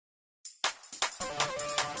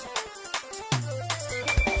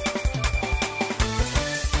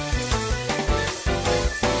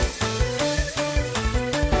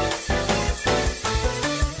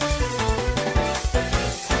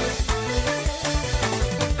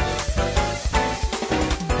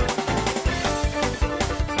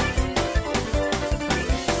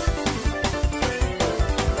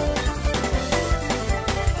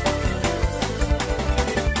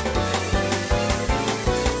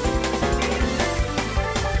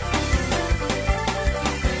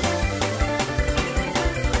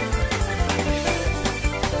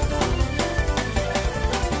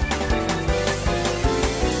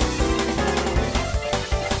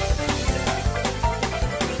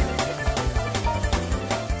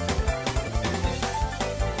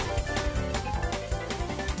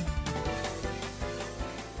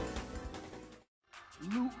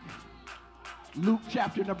Luke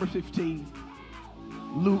chapter number 15.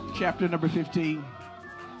 Luke chapter number 15.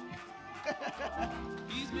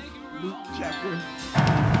 Luke chapter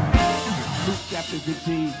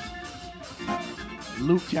 15.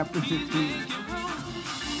 Luke chapter 15.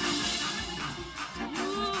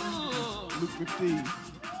 Luke 15.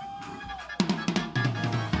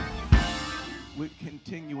 We're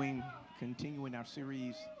continuing our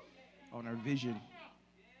series on our vision.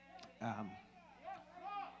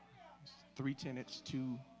 Three tenets,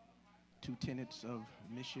 two tenets of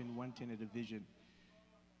mission, one tenet of vision.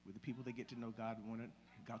 With the people that get to know God,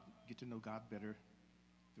 get to know God better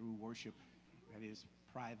through worship, that is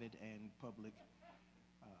private and public,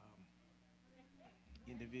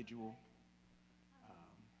 individual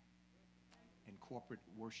and corporate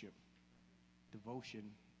worship,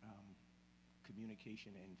 devotion,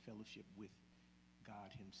 communication and fellowship with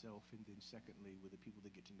God himself, and then secondly, with the people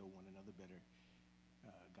that get to know one another better,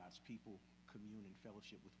 God's people commune and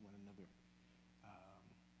fellowship with one another.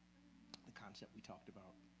 The concept we talked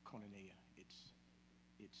about, koinonia, it's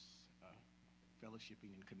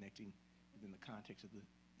fellowshipping and connecting within the context of the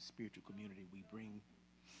spiritual community. We bring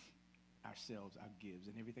ourselves, our gifts,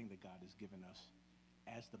 and everything that God has given us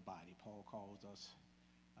as the body. Paul calls us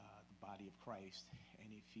the body of Christ.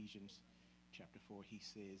 In Ephesians chapter 4, he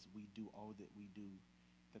says, we do all that we do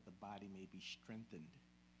that the body may be strengthened.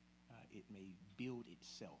 It may build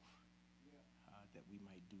itself, that we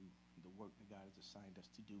might do the work that God has assigned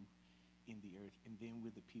us to do in the earth. And then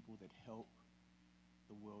with the people that help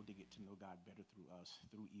the world to get to know God better through us,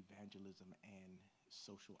 through evangelism and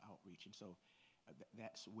social outreach. And so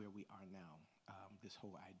that's where we are now. This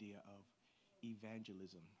whole idea of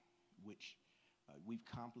evangelism, which we've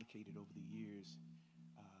complicated over the years,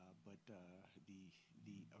 but the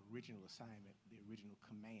original assignment, the original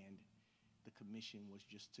command, the commission was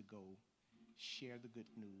just to go share the good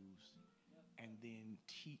news and then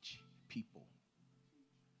teach people.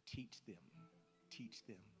 Teach them. Teach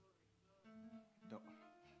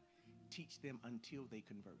them until they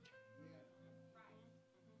convert.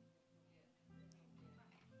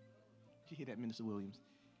 Did you hear that, Minister Williams?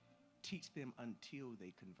 Teach them until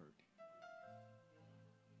they convert.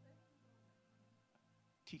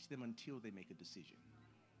 Teach them until they make a decision.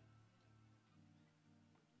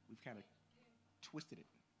 We've kind of twisted it.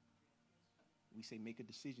 We say make a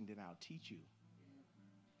decision, then I'll teach you,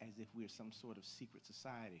 as if we're some sort of secret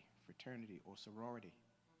society, fraternity, or sorority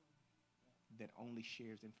that only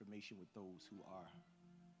shares information with those who are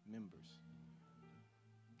members.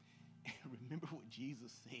 And remember what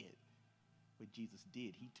Jesus said, what Jesus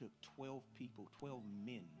did. He took 12 people, 12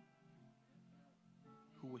 men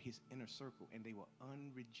who were his inner circle, and they were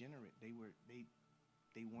unregenerate. They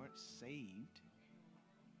weren't saved,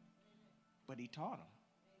 but he taught them.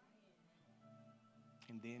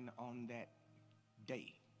 And then on that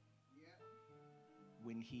day,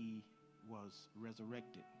 when he was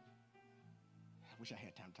resurrected, I wish I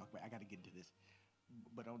had time to talk about it. I got to get into this.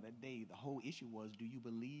 But on that day, the whole issue was, do you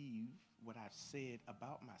believe what I've said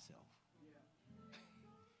about myself?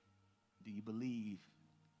 Do you believe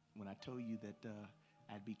when I told you that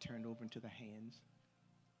I'd be turned over into the hands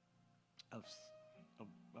of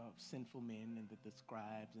sinful men, and that the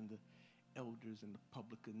scribes and the elders and the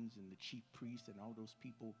publicans and the chief priests and all those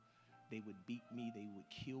people, they would beat me, they would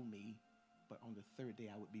kill me, but on the third day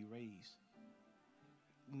I would be raised?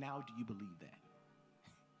 Now do you believe that?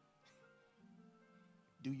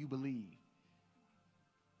 Do you believe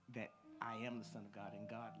that I am the Son of God, and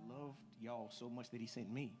God loved y'all so much that he sent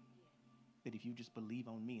me, that if you just believe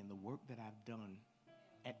on me and the work that I've done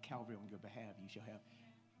at Calvary on your behalf, you shall have?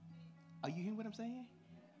 Are you hearing what I'm saying?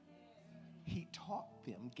 He taught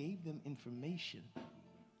them, gave them information,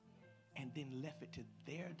 and then left it to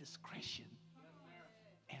their discretion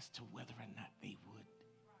as to whether or not they would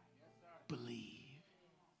believe.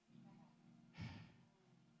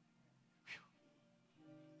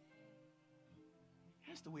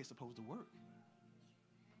 That's the way it's supposed to work.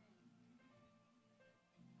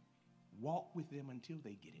 Walk with them until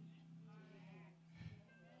they get it.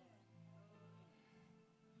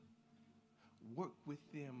 Work with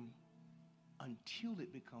them until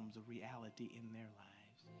it becomes a reality in their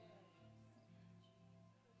lives.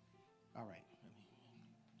 All right.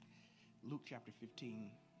 Luke chapter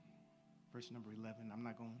 15, verse number 11. I'm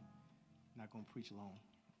not going to preach long.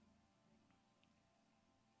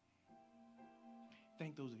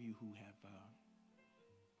 Thank those of you who have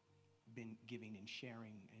been giving and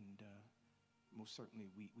sharing, and most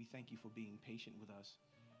certainly we thank you for being patient with us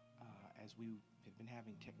as we have been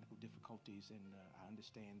having technical difficulties, and I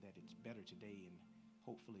understand that it's better today, and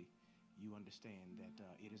hopefully you understand that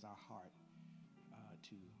it is our heart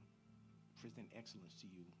to present excellence to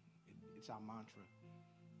you. It's our mantra.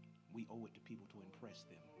 We owe it to people to impress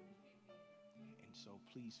them. And so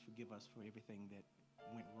please forgive us for everything that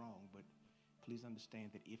went wrong, but please understand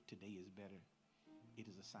that if today is better, it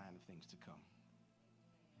is a sign of things to come.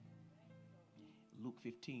 Luke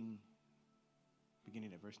 15,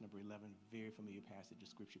 beginning at verse number 11, very familiar passage of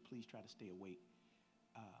scripture. Please try to stay awake,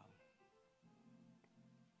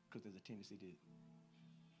 because there's a tendency to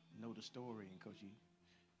know the story, and because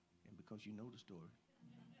you know the story,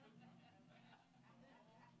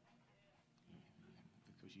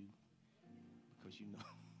 because you know,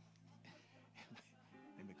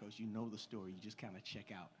 and because you know the story, you just kind of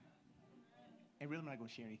check out. And really, I'm not going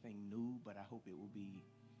to share anything new, but I hope it will be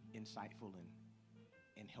insightful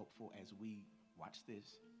and helpful as we watch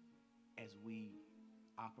this, as we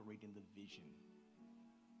operate in the vision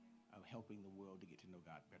of helping the world to get to know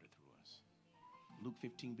God better through us. Luke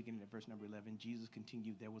 15, beginning at verse number 11, Jesus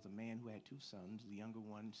continued, "There was a man who had 2 sons. The younger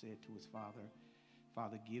one said to his father,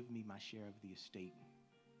 'Father, give me my share of the estate.'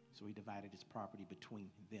 So he divided his property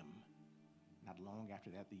between them. Not long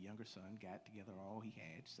after that, the younger son got together all he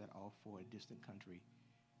had, set off for a distant country,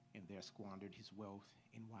 and there squandered his wealth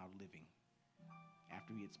in wild living.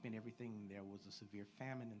 After he had spent everything, there was a severe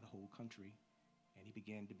famine in the whole country, and he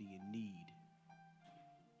began to be in need.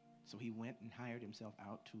 So he went and hired himself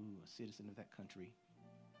out to a citizen of that country,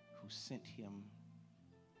 who sent him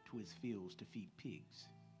to his fields to feed pigs.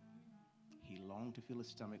 He longed to fill his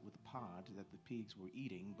stomach with the pods that the pigs were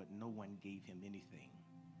eating, but no one gave him anything.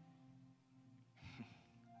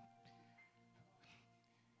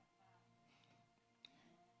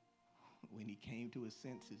 When he came to his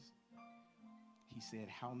senses, he said,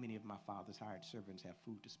 'How many of my father's hired servants have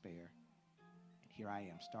food to spare? And here I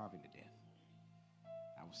am starving to death.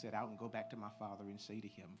 I will set out and go back to my father and say to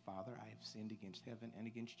him, Father, I have sinned against heaven and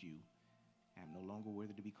against you. I am no longer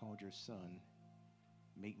worthy to be called your son.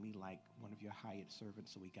 Make me like one of your hired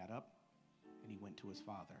servants.' So he got up and he went to his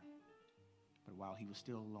father. But while he was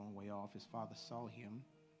still a long way off, his father saw him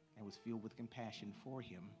and was filled with compassion for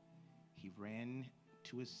him. He ran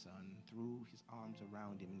to his son, threw his arms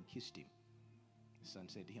around him, and kissed him. The son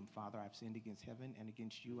said to him, 'Father, I have sinned against heaven and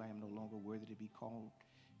against you. I am no longer worthy to be called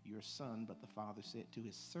your son.' But the father said to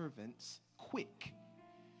his servants, 'Quick,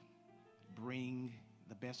 bring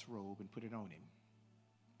the best robe and put it on him.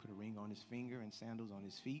 Put a ring on his finger and sandals on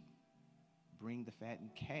his feet. Bring the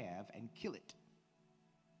fattened calf and kill it.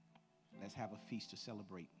 Let's have a feast to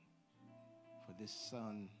celebrate. For this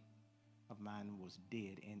son of mine was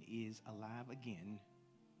dead and is alive again,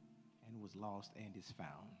 and was lost and is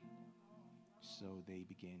found.' So they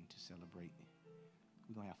began to celebrate."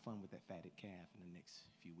 We're going to have fun with that fatted calf in the next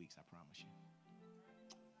few weeks, I promise you.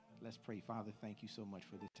 Let's pray. Father, thank you so much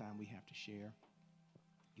for this time we have to share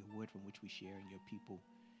your word from which we share, and your people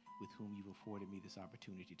with whom you've afforded me this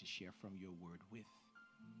opportunity to share from your word with.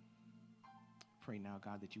 Pray now,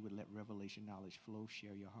 God, that you would let revelation knowledge flow,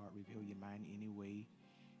 share your heart, reveal your mind any way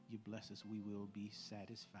you bless us. We will be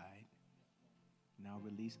satisfied. Now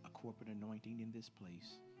release a corporate anointing in this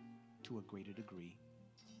place to a greater degree.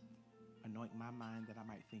 Anoint my mind that I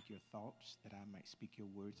might think your thoughts, that I might speak your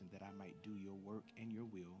words, and that I might do your work and your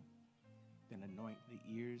will. Then anoint the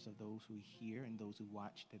ears of those who hear and those who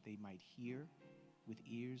watch, that they might hear with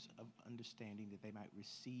ears of understanding, that they might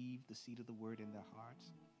receive the seed of the word in their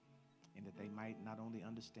hearts, and that they might not only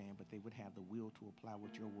understand, but they would have the will to apply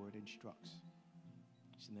what your word instructs.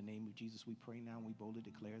 It's in the name of Jesus we pray now, and we boldly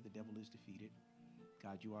declare the devil is defeated.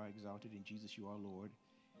 God, you are exalted, and Jesus, you are Lord.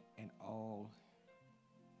 And all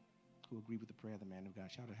who agree with the prayer of the man of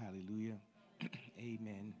God shouted hallelujah,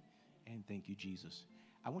 amen, and thank you, Jesus.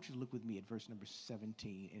 I want you to look with me at verse number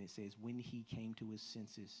 17, and it says, when he came to his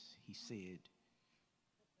senses, he said,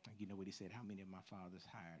 you know what he said, how many of my father's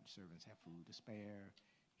hired servants have food to spare?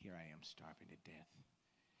 Here I am starving to death.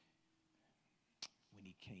 When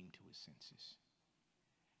he came to his senses.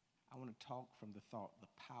 I want to talk from the thought, the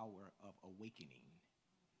power of awakening.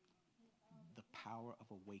 The power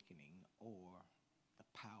of awakening, or the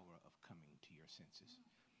power of coming to your senses.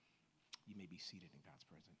 You may be seated in God's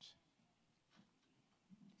presence.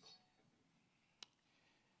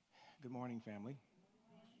 Good morning, family.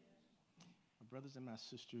 My brothers and my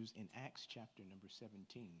sisters, in Acts chapter number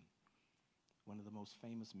 17, one of the most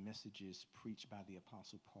famous messages preached by the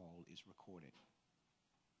Apostle Paul is recorded.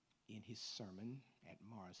 In his sermon at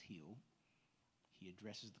Mars Hill, he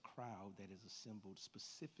addresses the crowd that is assembled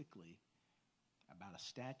specifically about a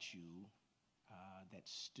statue that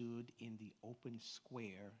stood in the open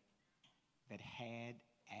square that had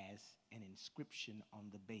as an inscription on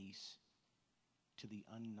the base, to the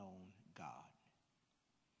unknown God.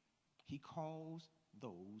 He calls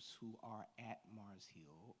those who are at Mars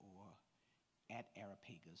Hill or at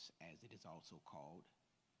Areopagus, as it is also called,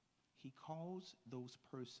 he calls those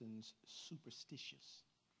persons superstitious.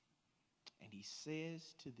 And he says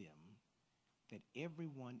to them that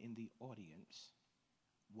everyone in the audience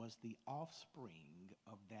was the offspring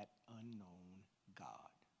of that unknown God.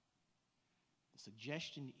 The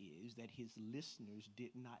suggestion is that his listeners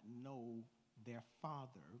did not know their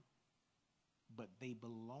Father, but they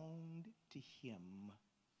belonged to him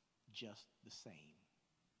just the same.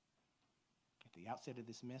 At the outset of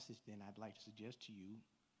this message, then, I'd like to suggest to you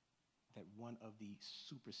that one of the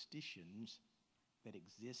superstitions that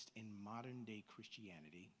exist in modern day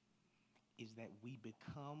Christianity is that we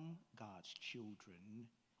become God's children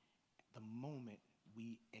the moment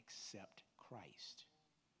we accept Christ.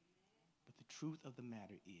 But the truth of the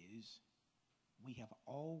matter is, we have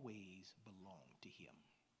always belonged to him.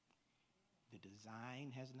 The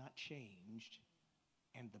design has not changed,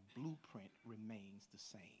 and the blueprint remains the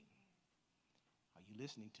same. Are you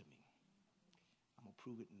listening to me? I'm going to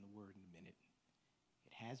prove it in the word in a minute.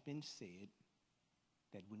 It has been said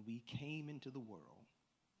that when we came into the world,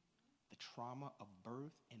 the trauma of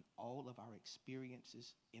birth and all of our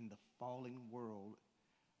experiences in the fallen world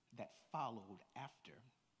that followed after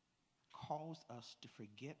caused us to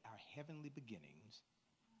forget our heavenly beginnings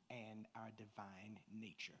and our divine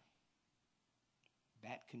nature.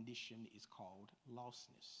 That condition is called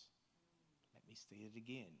lostness. Let me say it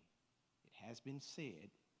again. It has been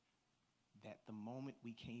said that the moment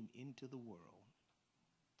we came into the world,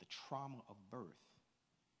 the trauma of birth,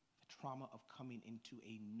 the trauma of coming into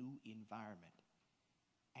a new environment,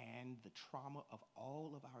 and the trauma of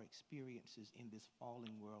all of our experiences in this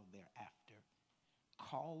fallen world thereafter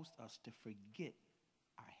caused us to forget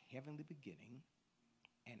our heavenly beginning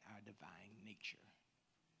and our divine nature.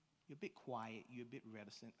 You're a bit quiet, you're a bit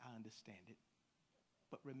reticent, I understand it.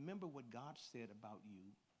 But remember what God said about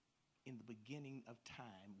you in the beginning of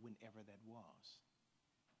time, whenever that was.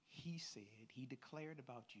 He said, he declared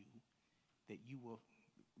about you that you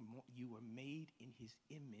were made in his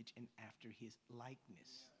image and after his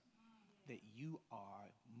likeness, that you are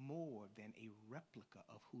more than a replica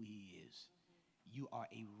of who he is. You are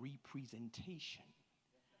a representation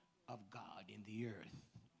of God in the earth.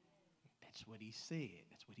 That's what he said.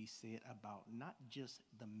 That's what he said about not just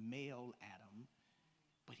the male Adam,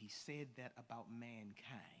 but he said that about mankind.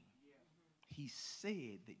 He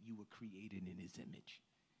said that you were created in his image.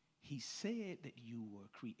 He said that you were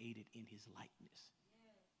created in his likeness.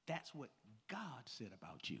 That's what God said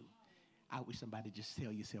about you. I wish somebody just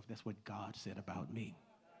tell yourself that's what God said about me.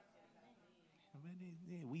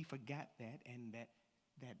 We forgot that, and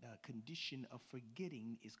that condition of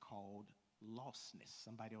forgetting is called lostness.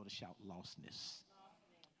 Somebody ought to shout lostness.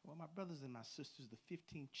 Well, my brothers and my sisters, the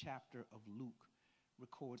 15th chapter of Luke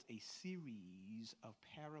records a series of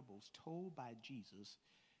parables told by Jesus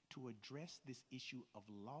to address this issue of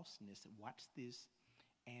lostness, watch this,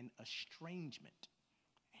 and estrangement.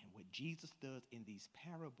 And what Jesus does in these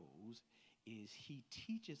parables is he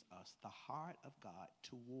teaches us the heart of God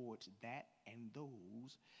towards that and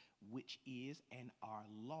those which is and are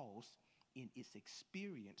lost in its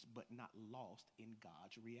experience, but not lost in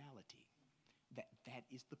God's reality. That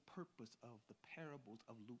is the purpose of the parables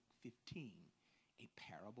of Luke 15. A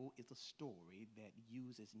parable is a story that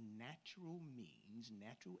uses natural means,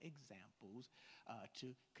 natural examples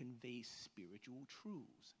to convey spiritual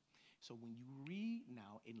truths. So when you read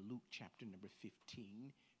now in Luke chapter number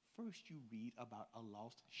 15, first you read about a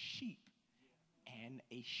lost sheep and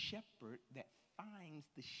a shepherd that finds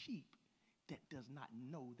the sheep that does not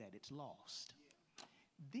know that it's lost.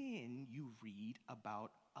 Then you read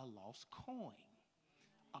about a lost coin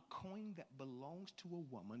that belongs to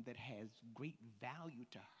a woman that has great value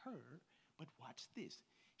to her. But watch this.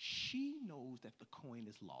 She knows that the coin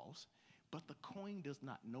is lost, but the coin does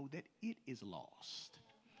not know that it is lost.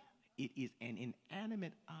 It is an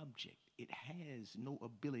inanimate object. It has no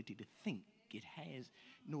ability to think. It has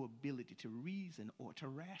no ability to reason or to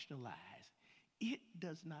rationalize. It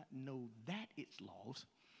does not know that it's lost.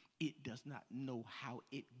 It does not know how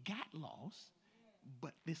it got lost.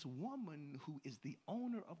 But this woman who is the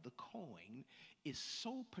owner of the coin is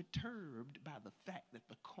so perturbed by the fact that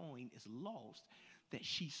the coin is lost that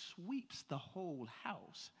she sweeps the whole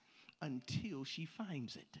house until she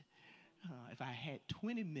finds it. If I had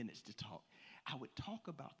 20 minutes to talk, I would talk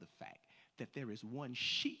about the fact that there is one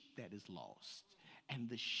sheep that is lost, and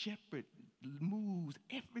the shepherd moves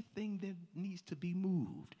everything that needs to be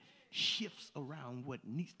moved, shifts around what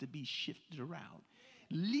needs to be shifted around,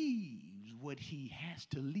 leaves what he has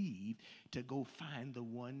to leave to go find the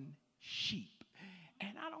one sheep.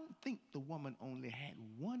 And I don't think the woman only had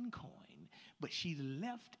one coin, but she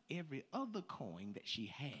left every other coin that she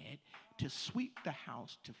had to sweep the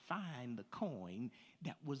house to find the coin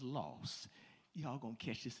that was lost. Y'all gonna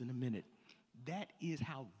catch this in a minute. That is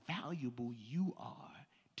how valuable you are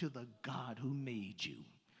to the God who made you.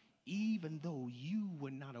 Even though you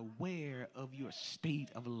were not aware of your state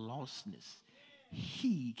of lostness,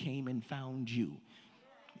 he came and found you.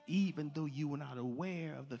 Even though you were not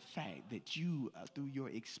aware of the fact that you, through your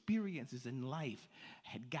experiences in life,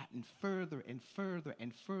 had gotten further and further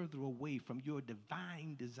and further away from your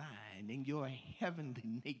divine design and your heavenly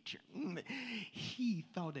nature. He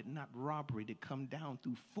thought it not robbery to come down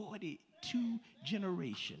through 42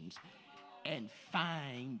 generations and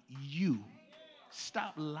find you.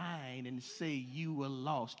 Stop lying and say you were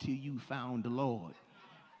lost till you found the Lord.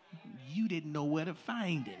 You didn't know where to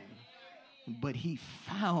find him. But he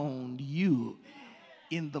found you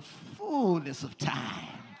in the fullness of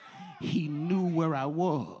time. He knew where I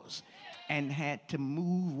was and had to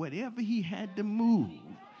move whatever he had to move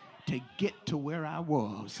to get to where I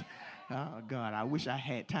was. Oh, God, I wish I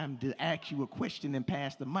had time to ask you a question and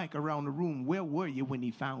pass the mic around the room. Where were you when he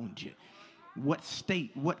found you? What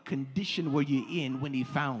state, what condition were you in when he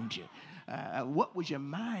found you? What was your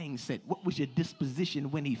mindset? What was your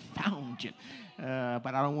disposition when he found you?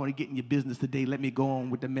 But I don't want to get in your business today. Let me go on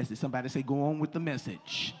with the message. Somebody say, go on with the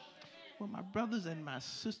message. Well, my brothers and my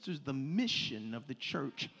sisters, the mission of the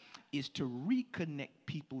church is to reconnect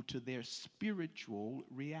people to their spiritual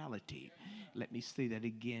reality. Let me say that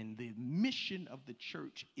again. The mission of the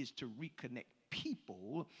church is to reconnect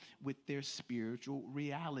people with their spiritual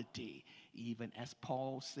reality. Even as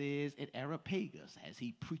Paul says at Areopagus, as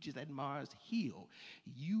he preaches at Mars Hill,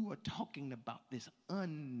 you are talking about this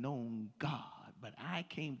unknown God, but I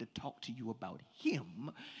came to talk to you about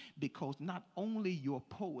him because not only your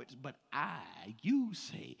poets, but you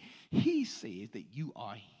say, he says that you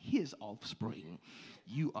are his offspring.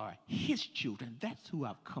 You are his children. That's who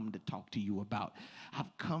I've come to talk to you about.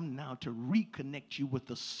 I've come now to reconnect you with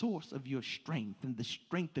the source of your strength and the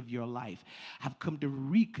strength of your life. I've come to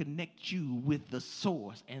reconnect you with the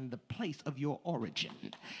source and the place of your origin.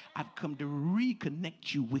 I've come to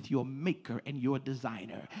reconnect you with your maker and your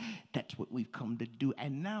designer. That's what we've come to do.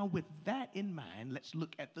 And now with that in mind, let's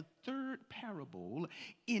look at the third parable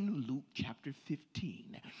in Luke chapter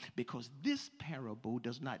 15. Because this parable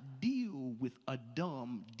does not deal with a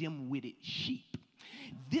dumb, dim-witted sheep.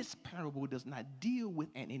 This parable does not deal with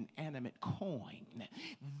an inanimate coin.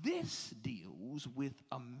 This deals with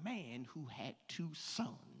a man who had two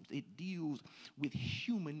sons. It deals with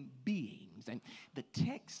human beings. And the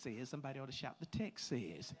text says, somebody ought to shout, the text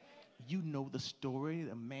says, you know the story.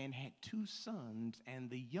 A man had two sons, and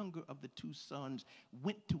the younger of the two sons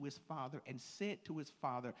went to his father and said to his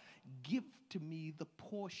father, give to me the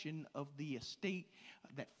portion of the estate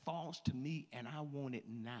that falls to me, and I want it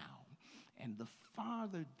now. And the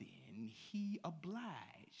father then, he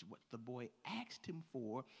obliged what the boy asked him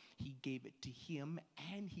for. He gave it to him,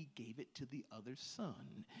 and he gave it to the other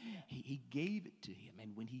son. He gave it to him,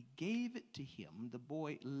 and when he gave it to him, the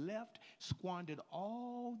boy left, squandered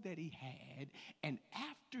all that he had, and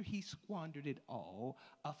after he squandered it all,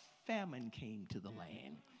 a famine came to the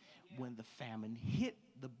land. When the famine hit,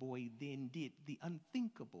 the boy then did the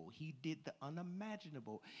unthinkable. He did the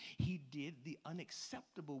unimaginable. He did the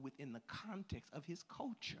unacceptable within the context of his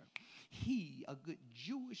culture. He, a good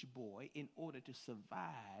Jewish boy, in order to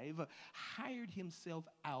survive, hired himself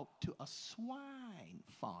out to a swine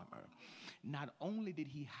farmer. Not only did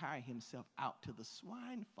he hire himself out to the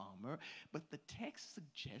swine farmer, but the text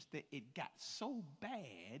suggests that it got so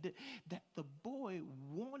bad that the boy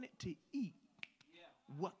wanted to eat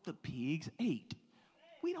what the pigs ate.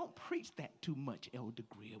 We don't preach that too much, Elder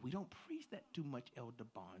Greer. We don't preach that too much, Elder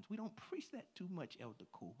Barnes. We don't preach that too much, Elder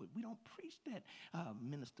Colbert. We don't preach that,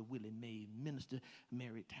 Minister Willie Mae, Minister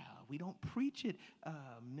Mary Tower. We don't preach it,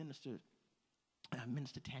 Minister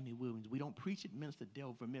Tammy Williams. We don't preach it, Minister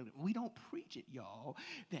Delver Miller. We don't preach it, y'all,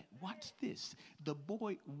 that, watch this, the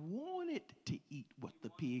boy wanted to eat what the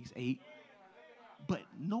pigs ate, but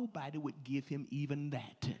nobody would give him even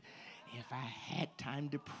that. If I had time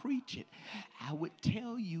to preach it, I would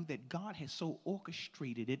tell you that God has so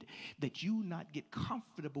orchestrated it that you not get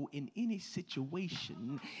comfortable in any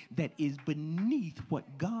situation that is beneath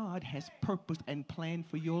what God has purposed and planned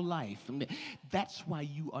for your life. That's why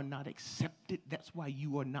you are not accepted. That's why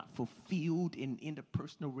you are not fulfilled in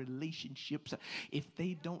interpersonal relationships. If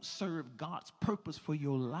they don't serve God's purpose for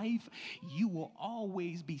your life, you will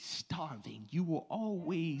always be starving. You will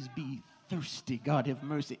always be thirsty. God have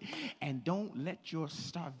mercy. And don't let your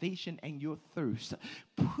starvation and your thirst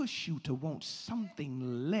push you to want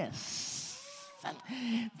something less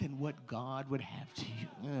than what God would have to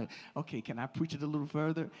you. Okay, can I preach it a little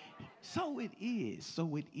further? So it is.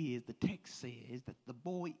 The text says that the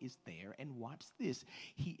boy is there, and watch this.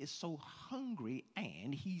 He is so hungry,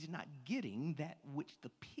 and he's not getting that which the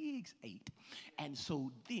pigs ate. And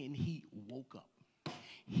so then he woke up.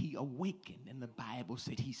 He awakened, and the Bible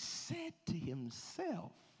said he said to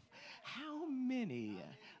himself, how many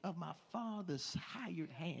of my father's hired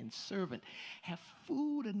hand servant have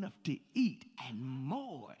food enough to eat and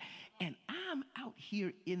more? And I'm out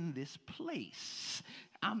here in this place.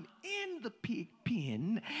 I'm in the pig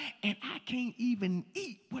pen, and I can't even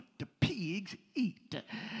eat what the pigs eat.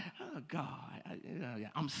 Oh, God.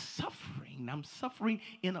 I'm suffering. I'm suffering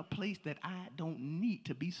in a place that I don't need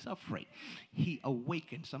to be suffering. He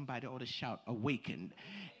awakened. Somebody ought to shout, awakened.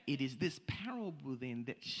 It is this parable then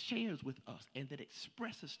that shares with us and that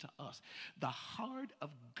expresses to us the heart of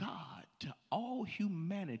God to all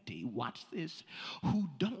humanity. Watch this. Who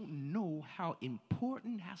don't know how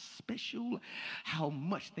important, how special, how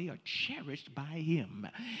much they are cherished by him.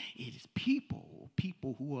 It is people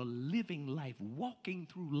who are living life, walking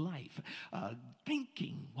through life,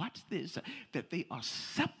 thinking, watch this, that they are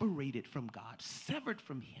separated from God, severed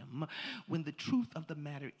from him, when the truth of the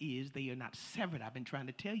matter is they are not severed. I've been trying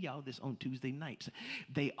to tell y'all this on Tuesday nights.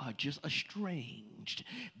 They are just estranged.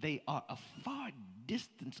 They are a far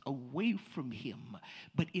distance away from him.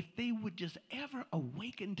 But if they would just ever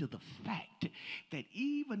awaken to the fact that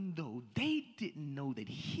even though they didn't know that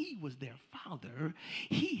he was their father,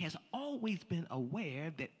 he has always been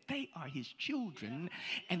aware that they are his children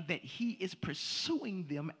and that he is pursuing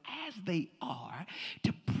them as they are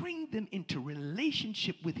to bring them into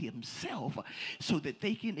relationship with himself so that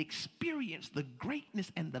they can experience the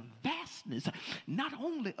greatness and the vastness not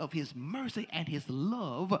only of his mercy and his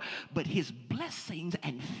love, but his blessings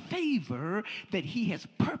and favor that he has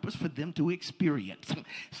purpose for them to experience.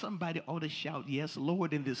 Somebody ought to shout, yes,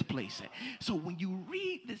 Lord, in this place. So when you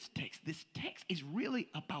read this text is really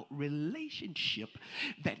about relationship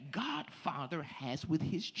that God Father has with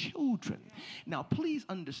his children. Now, please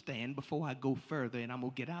understand before I go further, and I'm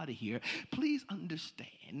going to get out of here, please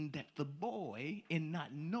understand that the boy, in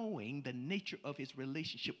not knowing the nature of his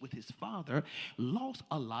relationship with his father, lost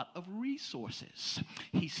a lot of resources.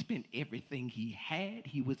 He spent everything he had.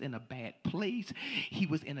 He was in a bad place. He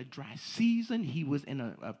was in a dry season. He was in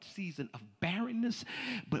a season of barrenness.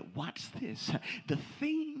 But watch this. The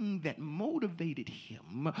thing that motivated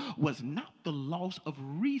him was not the loss of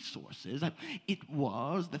resources. It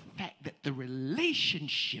was the fact that the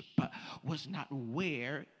relationship was not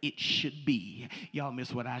where it should be. Y'all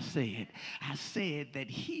miss what I said. I said that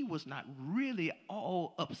he was not really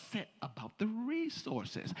all upset about the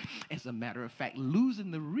resources. As a matter of fact,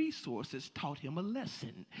 losing the resources taught him a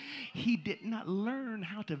lesson. He did not learn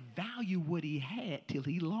how to value what he had till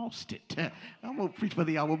he lost it. I'm going to preach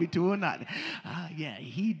whether y'all want me to or not.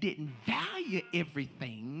 He didn't value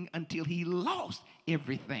everything until he lost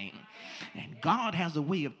everything. And God has a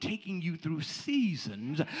way of taking you through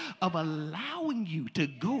seasons of allowing you to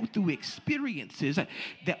go through experiences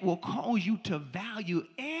that will cause you to value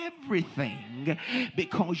everything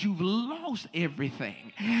because you've lost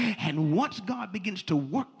everything. And once God begins to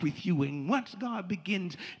work with you, and once God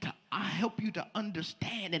begins to help you to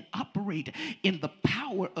understand and operate in the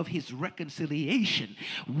power of his reconciliation,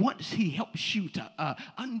 once he helps you to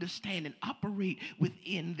understand and operate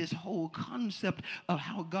within this whole concept of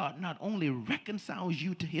how God not only reconciles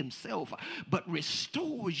you to himself, but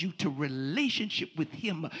restores you to relationship with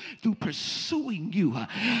him through pursuing you,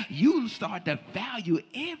 you'll start to value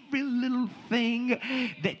every little thing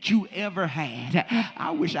that you ever had.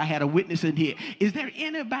 I wish I had a witness in here. Is there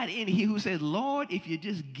anybody in here who says, Lord, if you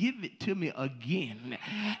just give it to me again,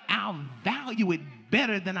 I'll value it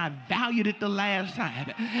better than I valued it the last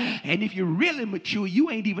time? And if you're really mature, you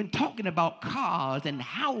ain't even talking about cars and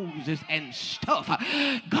houses and stuff.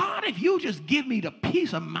 God, if you just give me the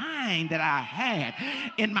peace of mind that I had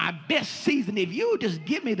in my best season, if you just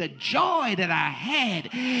give me the joy that I had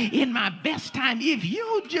in my best time, if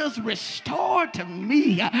you just restore to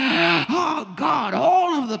me, oh God,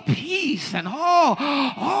 all of the peace and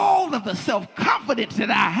all of the self-confidence that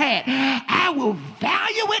I had, I will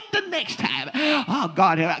value it the next time. Oh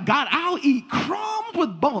God, I'll eat crumbs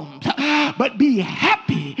with bones, but be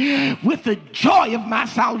happy with the joy of my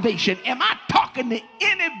salvation. Am I talking talking to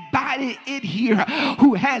anybody in here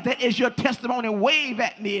who has that as your testimony, wave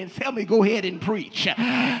at me and tell me, go ahead and preach.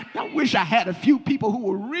 I wish I had a few people who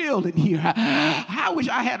were real in here. I wish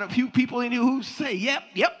I had a few people in here who say, yep,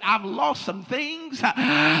 I've lost some things.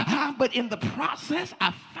 But in the process,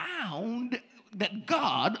 I found that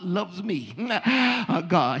God loves me.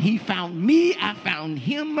 God, he found me, I found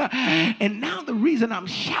him. And now the reason I'm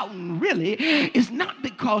shouting really is not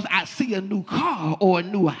because I see a new car or a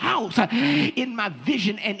new house in my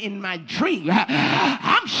vision and in my dream.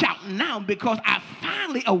 I'm shouting now because I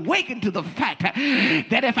finally awakened to the fact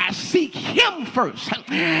that if I seek him first,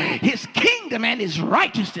 his kingdom and his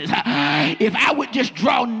righteousness, if I would just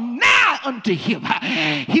draw nigh unto him,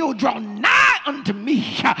 he'll draw nigh unto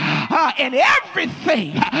me, and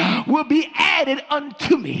everything will be added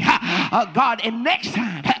unto me. God, and next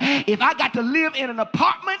time, if I got to live in an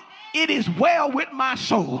apartment, it is well with my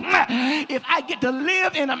soul. If I get to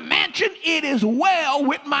live in a mansion, it is well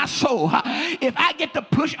with my soul. If I get to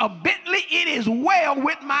push a Bentley, it is well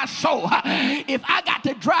with my soul. If I got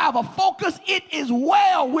to drive a Focus, it is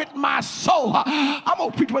well with my soul. I'm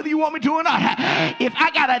going to preach whether you want me to or not. If I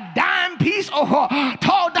got a dime piece or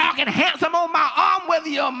tall, dark, and handsome on my arm, whether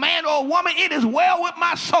you're a man or a woman, it is well with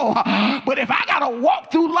my soul. But if I got to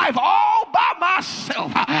walk through life all by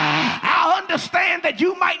myself, I understand that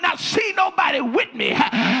you might not see nobody with me,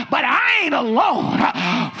 but I ain't alone.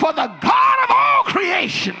 For the God of all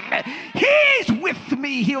creation, he's with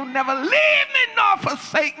me. He'll never leave me nor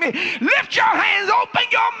forsake me. Lift your hands, open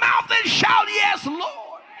your mouth, and shout, yes,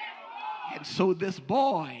 Lord. And so this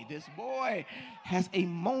boy has a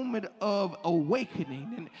moment of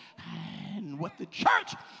awakening. And what the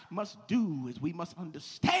church must do is we must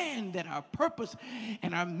understand that our purpose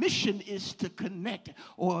and our mission is to connect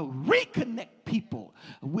or reconnect people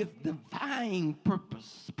with divine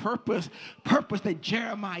purpose that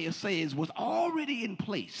Jeremiah says was already in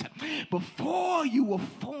place before you were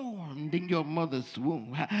formed in your mother's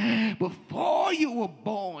womb. Before you were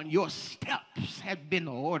born, your steps had been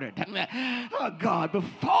ordered. Oh God,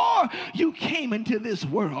 before you came into this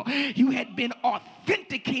world, you had been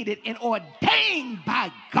authenticated and ordained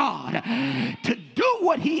by God to do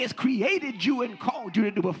what he has created you and called you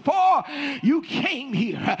to do. Before you came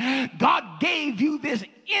here, God gave you this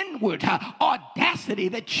inward audacity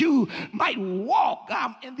that you might walk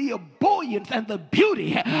in the ebullience and the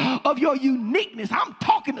beauty of your uniqueness. I'm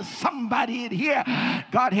talking to somebody in here.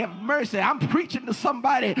 God have mercy. I'm preaching to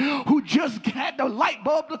somebody who just had the light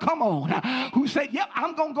bulb to come on, who said, yep,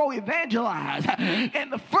 I'm going to go evangelize.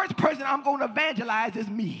 And the first person I'm going to evangelize is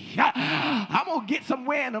me. I'm going to get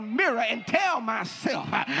somewhere in a mirror and tell myself,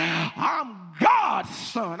 I'm God's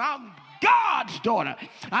son. I'm God's daughter.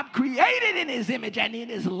 I'm created in his image and in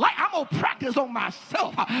his light. I'm going to practice on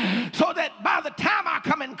myself so that by the time I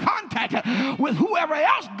come in contact with whoever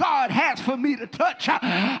else God has for me to touch,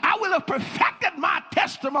 I will have perfected my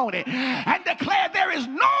testimony and declare there is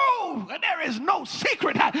no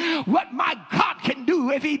secret what my God can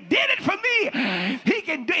do. If he did it for me, he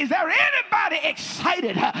can do. Is there anybody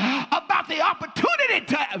excited about the opportunity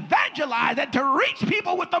to evangelize and to reach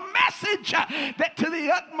people with the message that to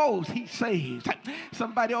the utmost he saves?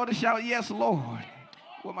 Somebody ought to shout, yes, Lord.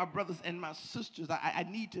 Well, my brothers and my sisters, I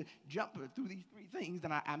need to jump through these three things,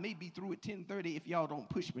 and I may be through at 10:30 if y'all don't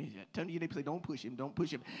push me. Tell you, they say, don't push him, don't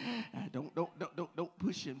push him. Don't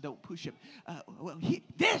push him, don't push him.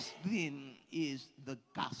 This then is the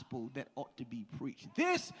gospel that ought to be preached.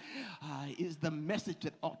 This is the message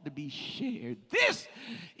that ought to be shared. This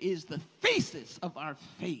is the thesis of our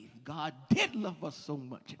faith. God did love us so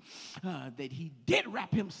much that he did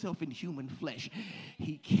wrap himself in human flesh.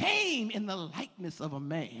 He came in the likeness of a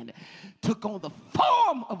man, took on the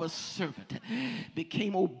form of a servant,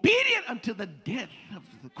 became obedient unto the death of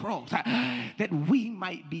the cross, that we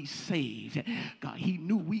might be saved. God, he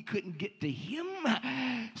knew we couldn't get to him,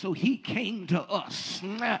 so he came to us.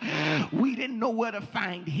 We didn't know where to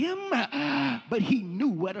find him, but he knew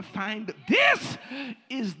where to find. This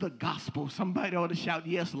is the gospel. Somebody ought to shout,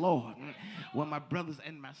 yes, Lord. Well, my brothers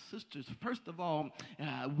and my sisters, first of all,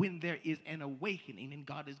 when there is an awakening, and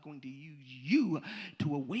God is going to use you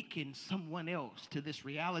to awaken someone else to this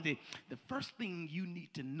reality, the first thing you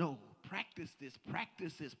need to know, practice it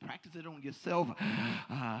on yourself.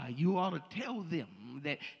 You ought to tell them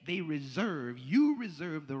that you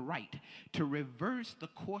reserve the right to reverse the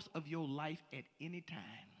course of your life at any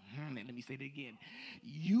time. Let me say it again.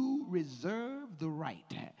 You reserve the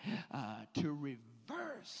right to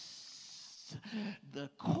reverse the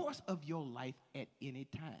course of your life at any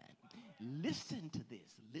time. Listen to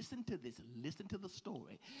this. Listen to the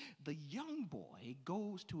story. The young boy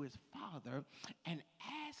goes to his father and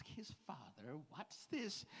ask his father, watch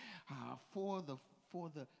this, for the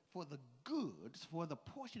goods, for the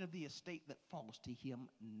portion of the estate that falls to him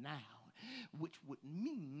now, which would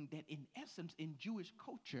mean that in essence, in Jewish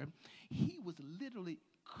culture, he was literally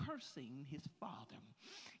cursing his father.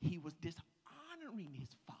 He was dishonoring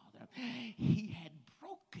his father. He had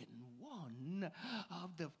broken one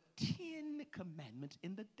of the 10 commandments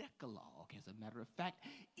in the Decalogue. As a matter of fact,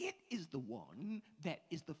 it is the one that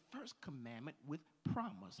is the first commandment with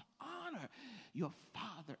promise. Honor your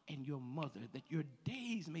father and your mother, that your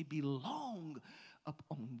days may be long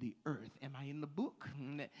upon the earth. Am I in the book?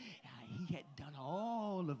 He had done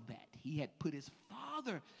all of that. He had put his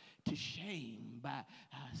father to shame by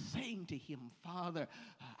saying to him, Father,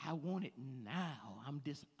 I want it now. I'm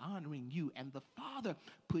dishonoring you. And the father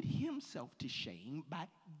put himself to shame by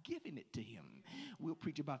giving it to him. We'll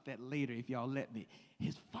preach about that later if y'all let me.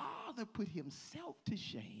 His father put himself to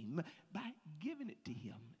shame by giving it to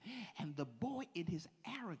him. And the boy, in his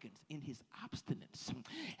arrogance, in his obstinance,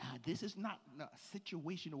 this is not a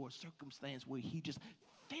situation or a circumstance where he just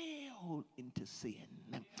fell into sin.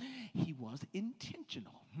 He was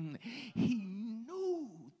intentional. He knew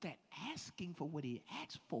that asking for what he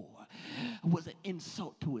asked for was an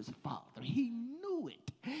insult to his father. He knew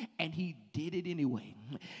it, and he did it anyway.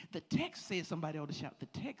 The text says, somebody ought to shout, the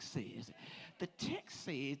text says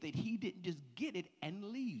that he didn't just get it and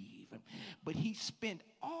leave, but he spent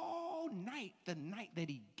all night, the night that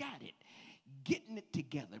he got it, getting it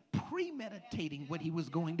together, premeditating what he was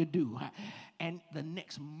going to do. And the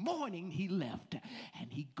next morning he left,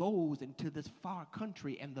 and he goes into this far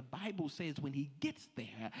country, and the Bible says when he gets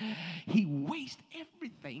there, he wastes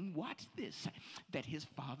everything, watch this, that his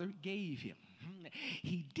father gave him.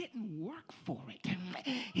 He didn't work for it.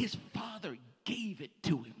 His father gave it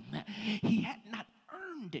to him. He had not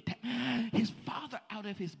earned it. His father, out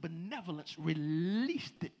of his benevolence,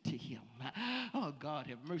 released it to him. Oh, God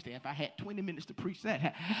have mercy. If I had 20 minutes to preach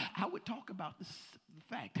that, I would talk about the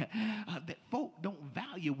fact that folk don't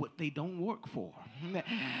value what they don't work for.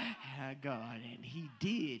 God, and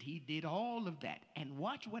he did all of that. And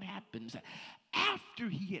watch what happens after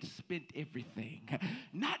he had spent everything,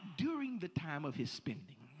 not during the time of his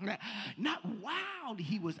spending, not while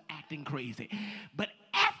he was acting crazy, but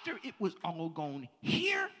after it was all gone.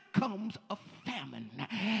 Here comes a famine,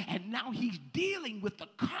 and now he's dealing with the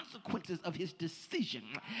consequences of his decision.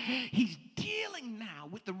 He's dealing now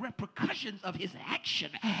with the repercussions of his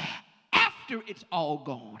action after it's all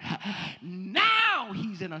gone. Now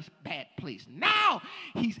he's in a bad place. Now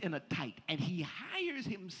he's in a tight, and he hires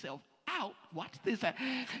himself out, watch this,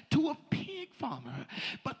 to a pig farmer.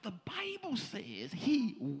 But the Bible says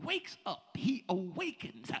he wakes up, he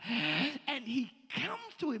awakens, and he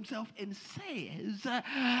comes to himself and says,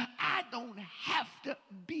 I don't have to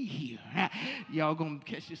be here. Y'all gonna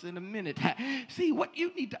catch this in a minute. See, what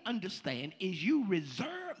you need to understand is you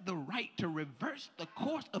reserve the right to reverse the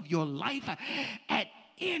course of your life at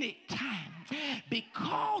any time,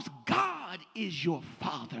 because God is your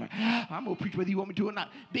father. I'm going to preach whether you want me to or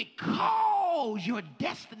not. Because your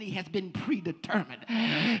destiny has been predetermined.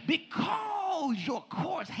 Because your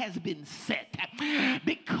course has been set.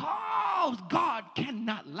 Because God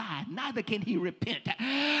cannot lie, neither can he repent.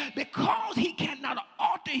 Because he cannot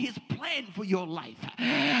alter his plan for your life.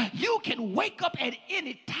 You can wake up at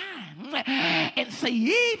any time and say,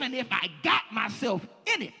 even if I got myself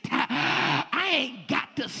in it, I ain't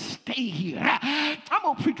got to stay here. I'm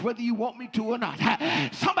going to preach whether you want me to or not.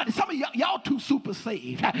 Some of y'all too super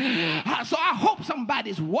saved. So I hope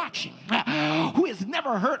somebody's watching who has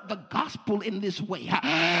never heard the gospel in this way.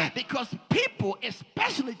 Because people,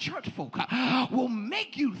 especially church folk, will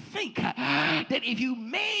make you think that if you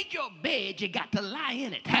made your bed, you got to lie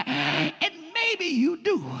in it. And maybe you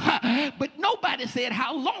do. But nobody said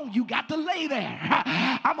how long you got to lay there.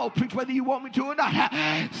 I'm going to preach whether you want me to or not.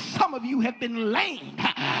 Some of you have been laying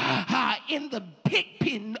in the pig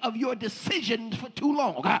pen of your decisions for too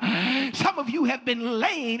long. Some of you have been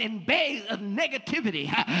laying in beds of negativity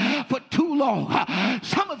for too long.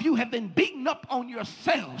 Some of you have been beaten up on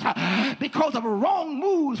yourselves because of wrong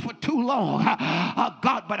moves for too long.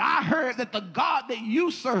 God, but I heard that the God that you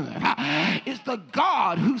serve is the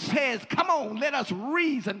God who says, come on, let us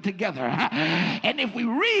reason together. And if we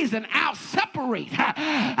reason, I'll separate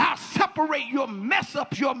your mess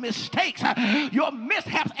ups, your mistakes, your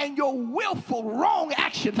mishaps, and your willful wrong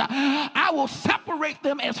actions. I will separate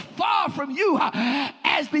them as far from you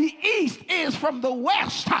as the east is from the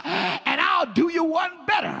west, and I'll do you one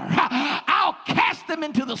better. I'll cast them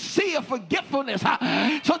into the sea of forgetfulness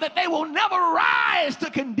so that they will never rise to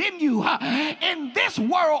condemn you in this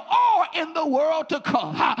world or in the world to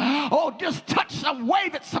come. Oh, just touch some,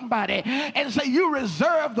 wave at somebody and say, you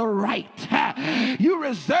reserve the right. You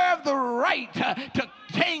reserve the right to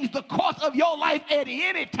change the course of your life at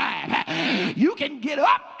any time. You can get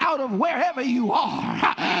up out of wherever you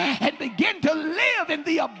are and begin to live in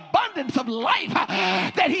the abundance of life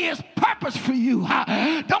that he has purposed for you.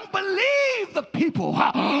 Don't believe the people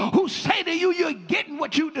who say to you, you're getting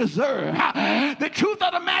what you deserve. The truth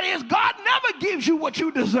of the matter is, God never gives you what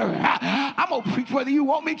you deserve. I'm going to preach whether you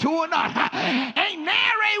want me to or not. Ain't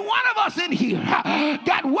nary one of us in here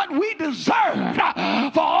got what we deserve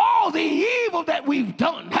for all the evil that we've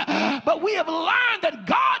done. But we have learned that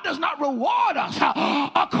God does not reward us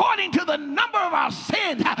according to the number of our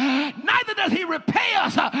sins. Neither does he repay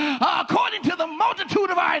us according to the multitude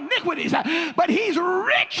of our iniquities. But he's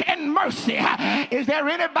rich in mercy. Is there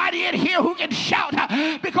anybody in here who can shout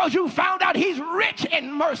because you found out he's rich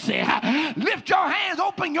in mercy? Lift your hands,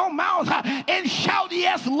 open your mouth, and shout,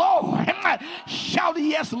 yes, Lord. Shout,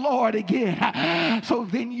 yes, Lord, again. So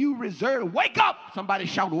then you reserve, wake up. Somebody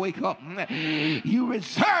shout, wake up. You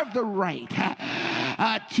reserve the right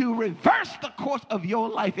to reverse the course of your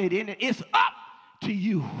life. It's up to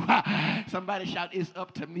you. Somebody shout, it's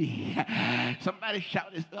up to me. Somebody shout,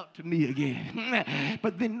 it's up to me again.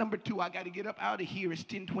 But then number two, I got to get up out of here. It's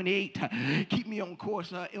 10:28. Keep me on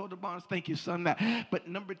course, Elder Barnes. Thank you, son. But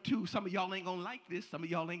number two, some of y'all ain't going to like this. Some of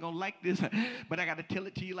y'all ain't going to like this. But I got to tell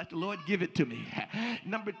it to you like the Lord give it to me.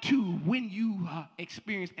 Number two, when you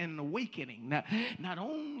experience an awakening, not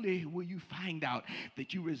only will you find out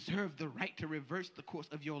that you reserve the right to reverse the course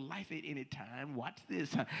of your life at any time, watch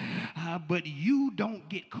this, but you don't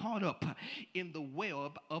get caught up in the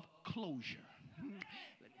web of closure.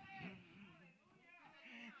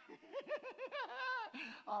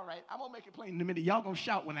 All right, I'm going to make it plain in a minute. Y'all going to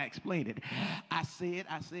shout when I explain it. I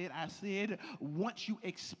said, once you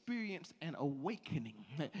experience an awakening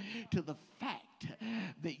to the fact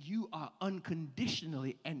that you are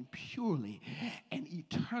unconditionally and purely and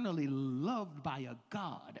eternally loved by a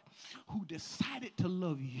God who decided to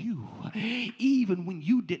love you even when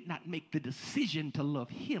you did not make the decision to love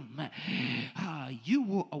him, you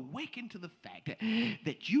will awaken to the fact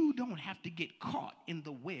that you don't have to get caught in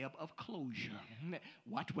the web of closure.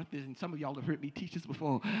 Watch what this, and some of y'all have heard me teach this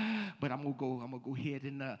before, but I'm gonna go ahead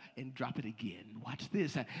and drop it again. Watch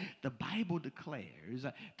this. The Bible declares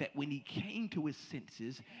that when he came to his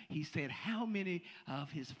senses, he said, how many of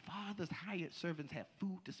his father's hired servants have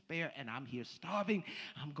food to spare, and I'm here starving?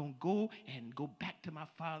 I'm going to go back to my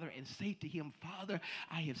father and say to him, Father,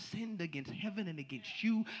 I have sinned against heaven and against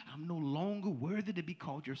you. I'm no longer worthy to be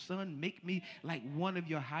called your son. Make me like one of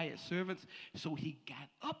your hired servants. So he got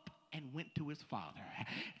up and went to his father.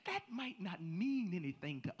 That might not mean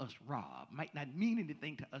anything to us, Rob. Might not mean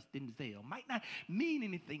anything to us, Denzel. Might not mean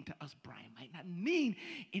anything to us, Brian. Might not mean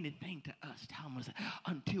anything to us, Thomas,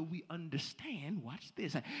 until we understand, watch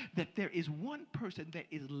this, that there is one person that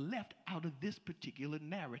is left out of this particular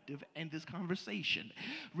narrative and this conversation.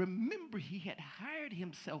 Remember, he had hired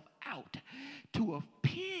himself out to a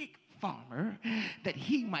pig farmer that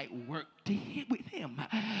he might work with him.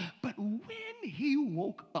 But when he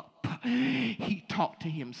woke up, he talked to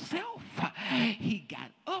himself. He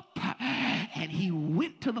got up and he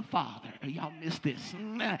went to the Father. Y'all missed this.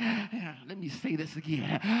 Let me say this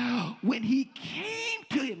again. When he came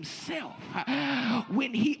to himself,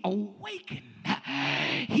 when he awakened,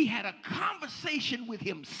 he had a conversation with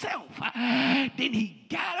himself. Then he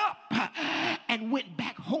got up and went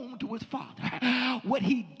back home to his father. What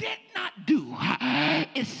he did not do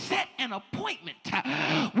is set an appointment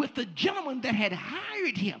with the gentleman that had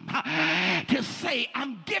hired him to say,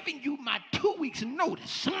 I'm giving you my 2 weeks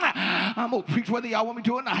notice. I'm going to preach whether y'all want me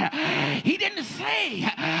to or not. He didn't say,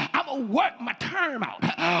 I'm going to work my term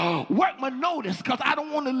out, work my notice, because I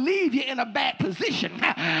don't want to leave you in a bad position.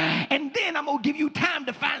 And then I'm going to give you time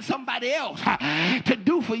to find somebody else to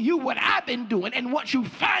do for you what I've been doing. And once you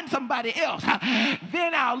find somebody else,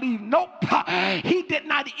 then I'll leave. Nope. He did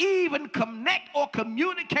not even connect or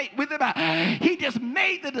communicate with him. He just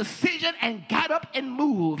made the decision and got up and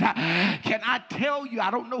moved. Can I tell you,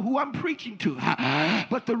 I don't know who I'm preaching to,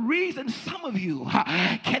 but the reason some of you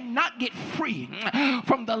cannot get free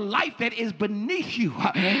from the life that is beneath you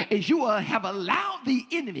is you will have allowed the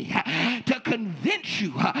enemy to convince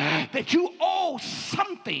you that you owe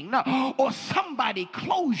something or somebody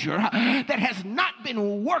closure that has not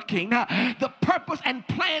been working the purpose and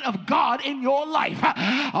plan of God in your life.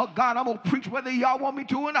 Oh God, I'm going to preach whether y'all want me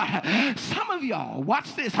to or not. Some of y'all,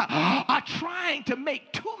 watch this, are trying to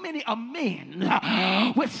make too many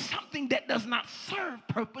amends with something that does not serve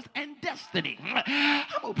purpose and destiny.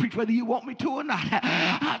 I'm going to preach whether you want me to or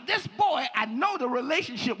not. This boy, I know the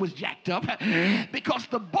relationship was jacked up because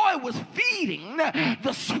the boy was feeding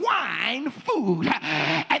the swine food.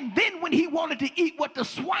 And then when he wanted to eat what the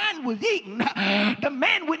swine was eating, the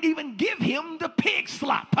man wouldn't even give him the pig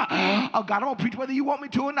slop. Oh God, I'm going to preach whether you want me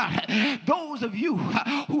to or not. Those of you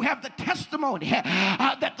who have the testimony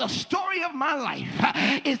that the story of my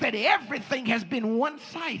life is that everything has been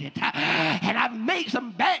one-sided and I've made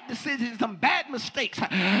some bad decisions, some bad mistakes,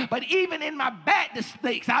 but even in my bad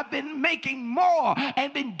mistakes I've been making more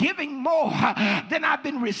and been giving more than I've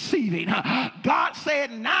been receiving. God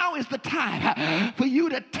said now is the time for you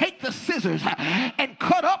to take the scissors and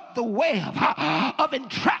cut up the web of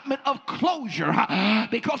entrapment of closure,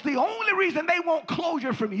 because the only reason they want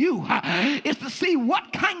closure from you is to see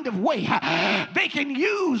what kind of way they can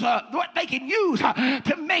use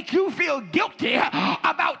to make you feel guilty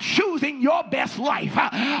about choosing your best life.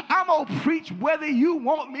 I'm going to preach whether you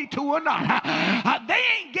want me to or not. They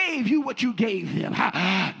ain't gave you what you gave them.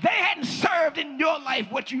 They hadn't served in your life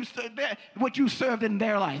what you served in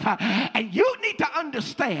their life. And you need to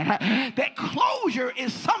understand that closure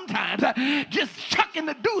is sometimes just chucking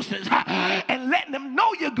the deuces and letting them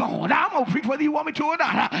know you're gone. I'm going to preach whether you want me to or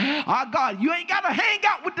not. Oh God, you ain't got to hang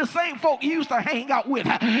out with the same folk you used to hang out with.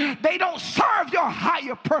 They don't serve your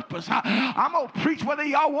higher purpose. I'm going to preach whether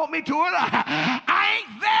y'all want me to or not. I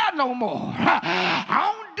ain't there no more.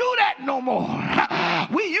 I don't do that no more.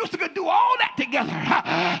 We used to do all that together.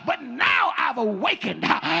 But now I've awakened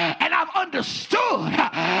and I've understood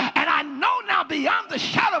and I know now beyond the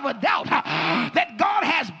shadow of a doubt that God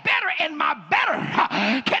has better, and my better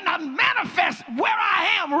cannot manifest where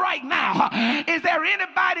I am right now. Is there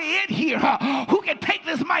anybody in here who can take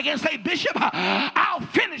this mic and say, Bishop, I'll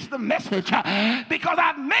finish the message because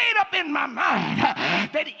I've made up in my mind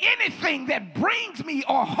that anything that brings me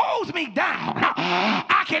or holds me down,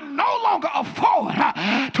 I can no longer afford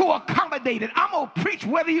to accommodate it. I'm going to preach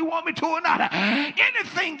whether you want me to or not.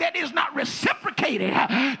 Anything that is not reciprocated,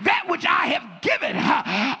 that which I have given,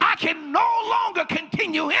 I can no longer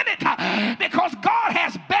continue in it because God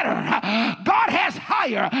has better. God has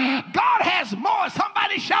higher. God has more.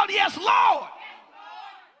 Somebody shout, yes, Lord.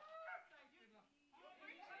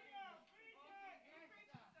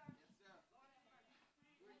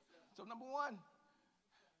 So number one,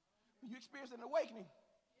 when you experience an awakening,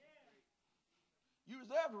 you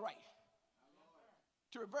reserve the right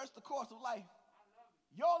to reverse the course of life,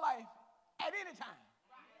 your life, at any time.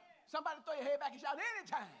 Somebody throw your head back and shout,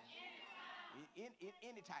 anytime.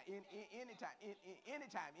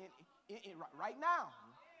 Anytime. Right now.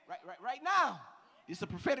 Right now. It's a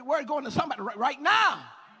prophetic word going to somebody right now.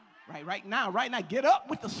 Right now. Get up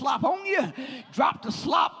with the slop on you. Drop the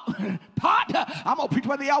slop pot. I'm going to preach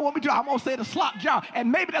whether y'all want me to. I'm going to say the slop jar. And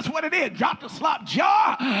maybe that's what it is. Drop the slop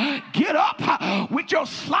jar. Get up with your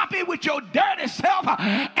sloppy, with your dirty self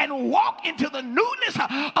and walk into the newness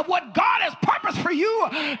of what God has purposed for you.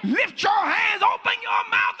 Lift your hands, open your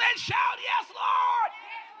mouth and shout, yes,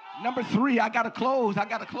 Lord. Number 3, I got to close the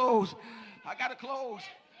lesson.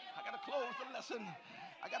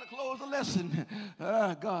 I got to close the lesson.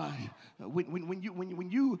 God,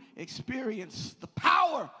 when you experience the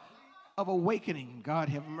power of awakening, God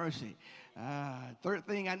have mercy. Third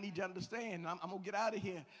thing I need you to understand, I'm going to get out of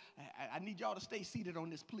here. I need y'all to stay seated on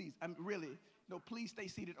this, please. Please stay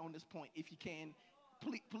seated on this point if you can.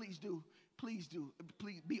 Please do. Please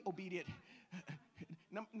be obedient.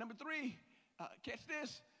 Number 3, catch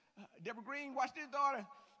this. Deborah Green, watch this, daughter.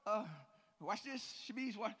 Watch this,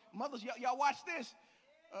 Shabiz. Mothers, y'all watch this.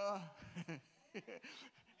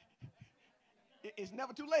 It's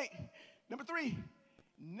never too late. Number 3,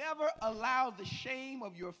 never allow the shame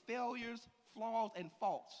of your failures, flaws, and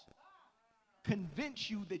faults convince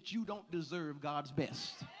you that you don't deserve God's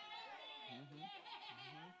best.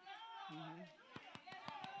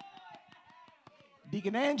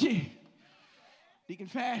 Deacon Angie, Deacon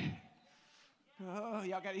Fat,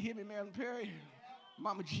 y'all got to hear me, Marilyn Perry,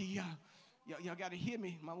 Mama G, y'all got to hear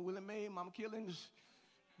me, Mama Willie Mae, Mama Killings,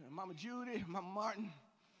 Mama Judy, Mama Martin,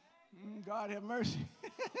 God have mercy,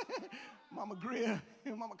 Mama Greer,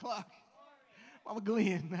 Mama Clark, Mama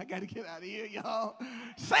Glenn. I got to get out of here, y'all.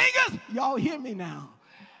 Singers, y'all hear me now.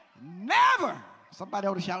 Never, somebody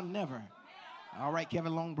ought to shout never. All right,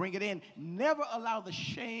 Kevin Long, bring it in. Never allow the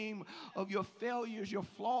shame of your failures, your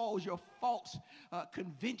flaws, your faults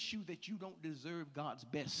convince you that you don't deserve God's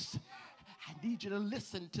best. I need you to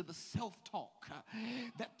listen to the self-talk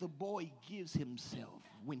that the boy gives himself.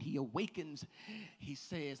 When he awakens, he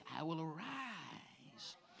says, I will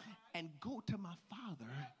arise and go to my father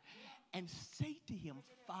and say to him,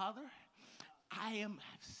 Father, I have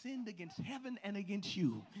sinned against heaven and against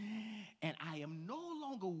you, and I am no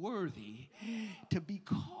longer worthy to be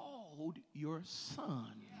called your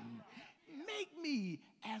son. Make me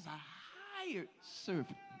as a hired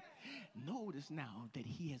servant. Notice now that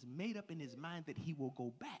he has made up in his mind that he will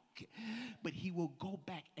go back, but he will go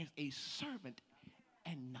back as a servant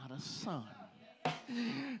and not a son.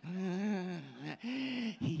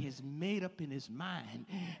 He has made up in his mind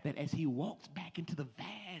that as he walks back into the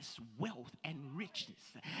vast wealth and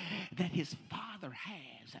riches that his father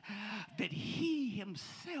has, that he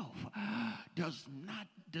himself does not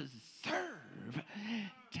deserve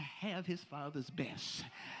to have his father's best.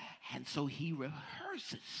 And so he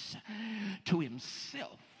rehearses to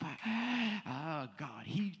himself. God,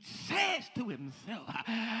 he says to himself,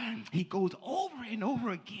 he goes over and over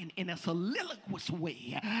again in a soliloquous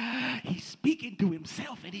way. He's speaking to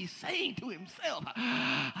himself and he's saying to himself,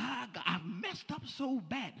 God, I've messed up so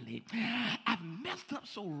badly. I've messed up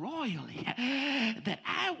so royally that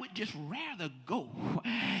I would just rather go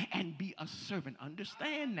and be a servant.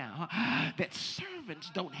 Understand now that servants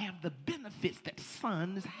don't have the benefits that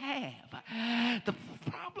sons have. The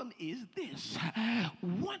problem is this.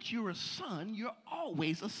 Once you're a son, you're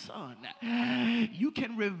always a son. You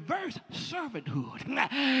can reverse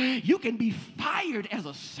servanthood. You can be fired as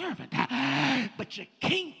a servant, but you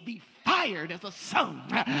can't be fired as a son.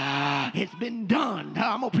 It's been done.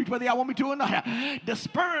 I'm going to preach whether y'all want me to or not. The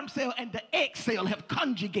sperm cell and the egg cell have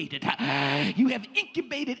conjugated. You have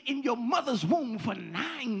incubated in your mother's womb for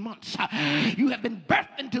 9 months. You have been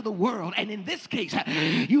birthed into the world, and in this case,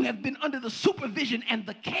 you have been under the supervision and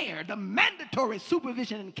the care, the mandatory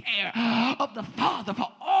supervision and care of the father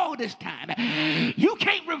for all this time. You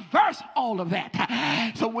can't reverse all of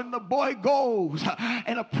that. So when the boy goes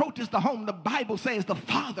and approaches the home, the Bible says the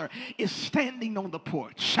father is standing on the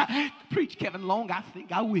porch. Preach, Kevin Long, I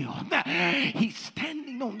think I will. He's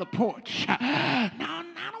standing on the porch. Now,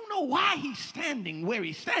 I don't know why he's standing where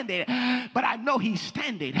he's standing, but I know he's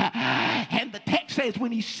standing. And the text says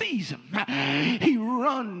when he sees him, he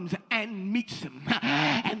runs and meets him.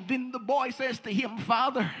 And then the boy says to him,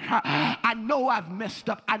 Father, I know I've messed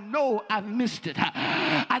up. I know I've missed it.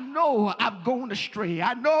 I know I've gone astray.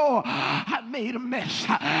 I know I made a mess.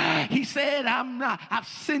 He said, I've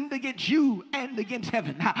sinned against you and against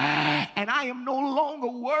heaven, and I am no longer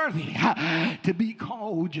worthy to be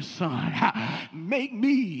called your son. Make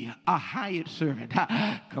me a hired servant.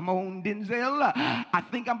 Come on, Denzel. I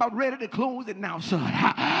think I'm about ready to close it now, son.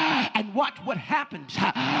 And watch what happens.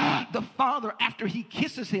 The father, after he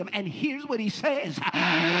kisses him, and here's what he says.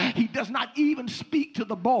 He does not even speak to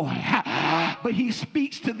the boy, but he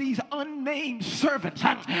speaks to these unnamed servants,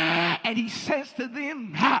 and he says to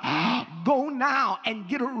them, go now and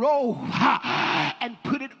get a robe and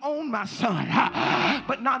put it on my son.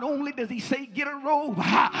 But not only does he say get a robe,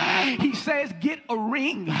 he says get a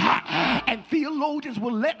ring. And theologians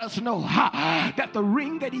will let us know that the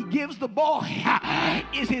ring that he gives the boy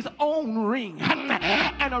is his own ring.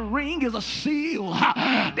 And a ring is a seal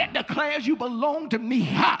that declares you belong to me.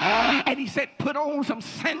 And he said put on some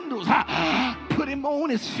sandals, put him on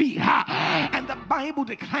his feet. And the Bible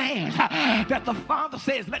declares that the father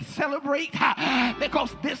says let's celebrate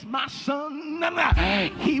because this my son,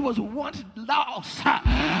 he was once lost,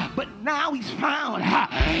 but now he's found.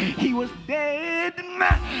 He was dead,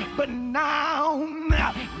 but now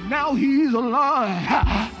he's alive.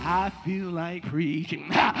 I feel like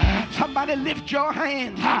preaching. Somebody lift your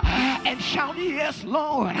hands and shout, yes,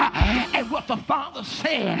 Lord. And what the father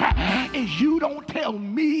said is you don't tell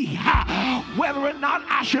me whether or not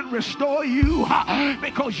I should restore you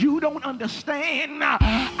because you don't understand.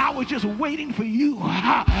 I was just waiting for you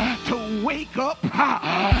to wake up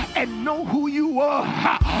and know who you were.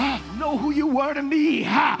 Know who you were to me.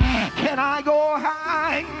 Can I go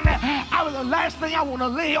high? I was the last thing I want to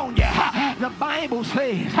lay on you. The Bible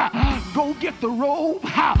says, go get the robe,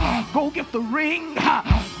 go get the ring,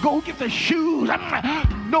 go get the shoes.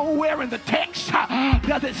 Nowhere in the text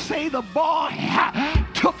does it say the boy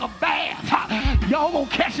took a bath. Y'all gonna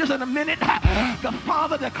catch this in a minute. The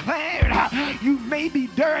father declared, you may be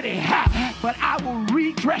dirty, but I will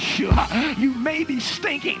redress you. You may be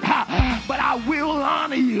stinking, but I will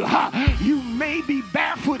honor you. You may be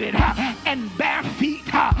barefooted and bare feet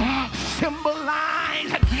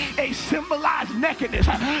symbolize a symbolize nakedness.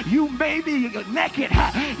 You may be naked.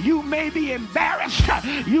 You may be embarrassed.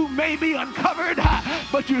 You may be uncovered,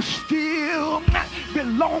 but you still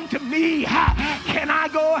belong to me. Can I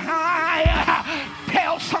go higher?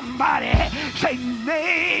 Tell somebody, say,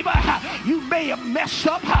 neighbor, you may have messed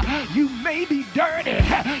up. You may be dirty.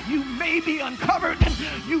 You may be uncovered.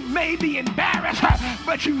 You may be embarrassed,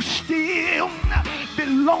 but you still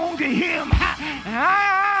belong to him.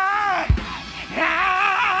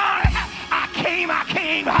 I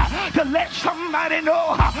came to let somebody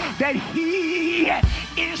know that he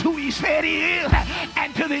is who he said he is,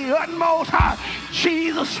 and to the utmost,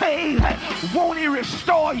 Jesus says, won't he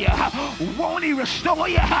restore you? Won't he restore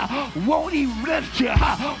you? Won't he lift you?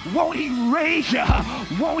 Won't he raise you?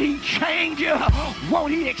 Won't he change you?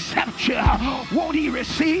 Won't he accept you? Won't he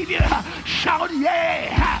receive you? Shout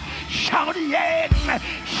yeah! Shout yeah!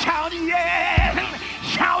 Shout yeah!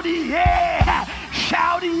 Shout yeah!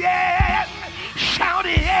 Shout yeah! Shout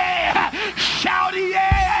yeah! Shout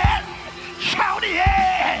yeah! Shout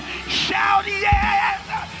yeah! Shout yeah!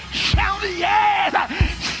 Shout yeah!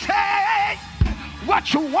 Say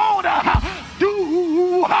what you wanna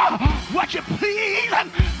do, what you please,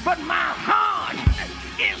 but my heart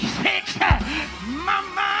is fixed, my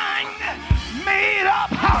mind made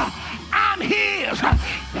up. I'm his,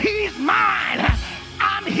 he's mine.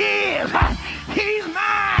 I'm his, he's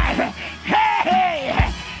mine. Hey,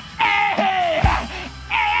 hey,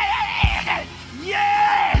 hey,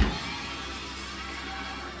 yeah.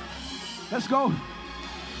 Let's go.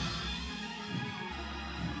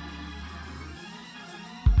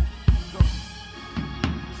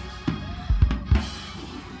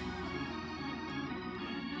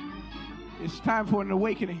 It's time for an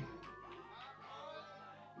awakening.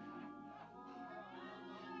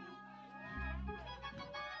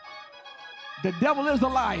 The devil is a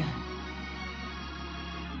liar.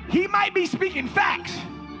 He might be speaking facts,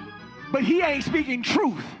 but he ain't speaking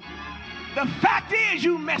truth. The fact is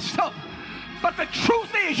you messed up, but the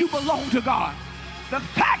truth is you belong to God. The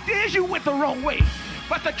fact is you went the wrong way,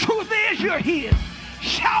 but the truth is you're his.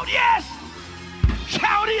 Shout yes!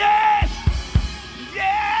 Shout yes!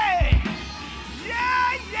 Yeah!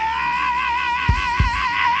 Yeah, yeah!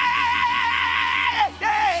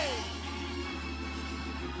 Yeah!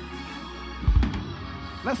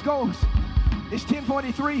 Let's go. It's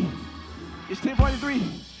 10:43. It's 10:43.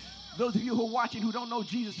 Those of you who are watching who don't know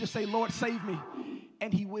Jesus, just say, Lord, save me.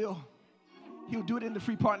 And he will. He'll do it in the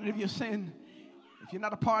free pardon of your sin. If you're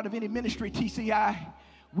not a part of any ministry, TCI,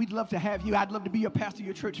 we'd love to have you. I'd love to be your pastor,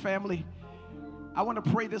 your church family. I want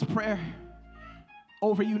to pray this prayer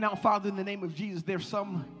over you now, Father, in the name of Jesus. There's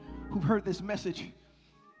some who've heard this message.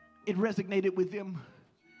 It resonated with them.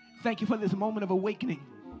 Thank you for this moment of awakening.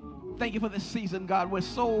 Thank you for this season, God, where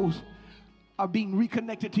souls are being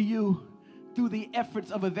reconnected to you through the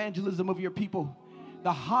efforts of evangelism of your people.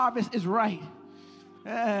 The harvest is right.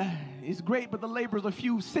 It's great, but the laborers are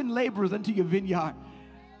few. Send laborers into your vineyard.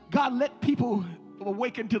 God, let people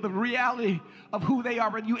awaken to the reality of who they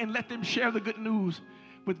are in you, and let them share the good news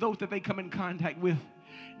with those that they come in contact with.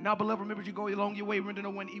 Now, beloved, remember, you go along your way. Render no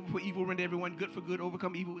one evil for evil. Render everyone good for good.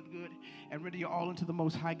 Overcome evil with good. And render your all unto the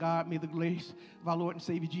Most High God. May the grace of our Lord and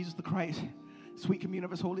Savior Jesus the Christ, sweet communion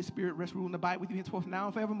of his Holy Spirit, rest, rule, and abide with you henceforth, now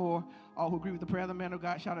and forevermore. All who agree with the prayer of the man of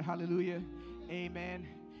God, shout out hallelujah. Amen.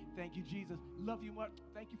 Thank you, Jesus. Love you much.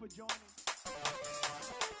 Thank you for joining.